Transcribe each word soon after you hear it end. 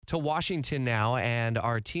to Washington now, and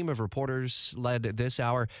our team of reporters led this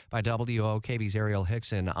hour by WOKV's Arielle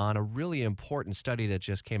Hixson on a really important study that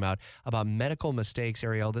just came out about medical mistakes.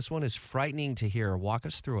 Arielle, this one is frightening to hear. Walk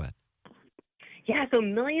us through it. Yeah, so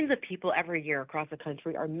millions of people every year across the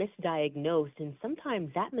country are misdiagnosed, and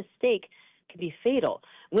sometimes that mistake can be fatal.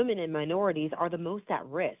 Women and minorities are the most at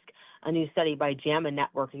risk. A new study by JAMA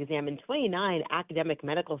Network examined 29 academic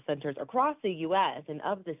medical centers across the U.S., and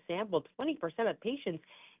of the sample, 20% of patients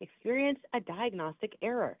experienced a diagnostic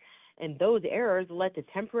error. And those errors led to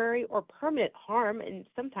temporary or permanent harm and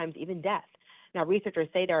sometimes even death. Now, researchers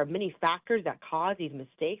say there are many factors that cause these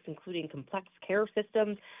mistakes, including complex care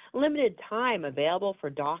systems, limited time available for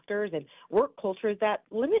doctors, and work cultures that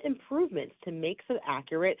limit improvements to make some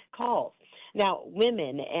accurate calls. Now,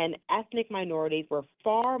 women and ethnic minorities were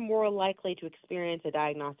far more likely to experience a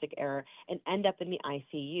diagnostic error and end up in the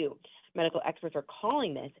ICU. Medical experts are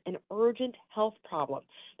calling this an urgent health problem.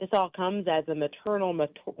 This all comes as the maternal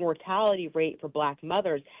mortality rate for Black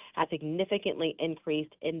mothers has significantly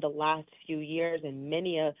increased in the last few years, and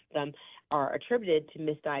many of them are attributed to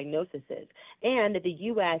misdiagnoses. And the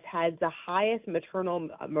U.S. has the highest maternal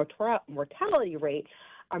mortality rate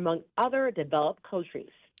among other developed countries.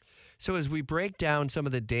 So as we break down some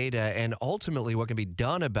of the data and ultimately what can be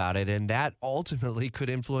done about it, and that ultimately could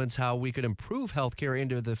influence how we could improve healthcare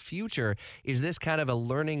into the future, is this kind of a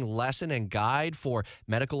learning lesson and guide for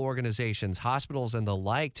medical organizations, hospitals, and the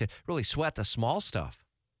like to really sweat the small stuff?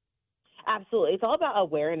 Absolutely. It's all about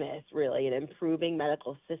awareness, really, and improving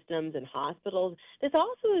medical systems and hospitals. This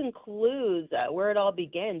also includes where it all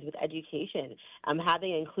begins with education,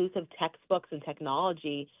 having inclusive textbooks and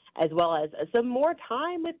technology, as well as some more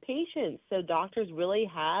time with patients so doctors really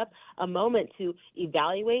have a moment to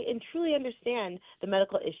evaluate and truly understand the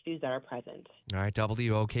medical issues that are present. All right,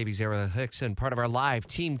 WOKV's Arielle Hixson, part of our live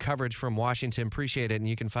team coverage from Washington. Appreciate it, and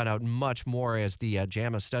you can find out much more as the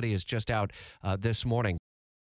JAMA study is just out this morning.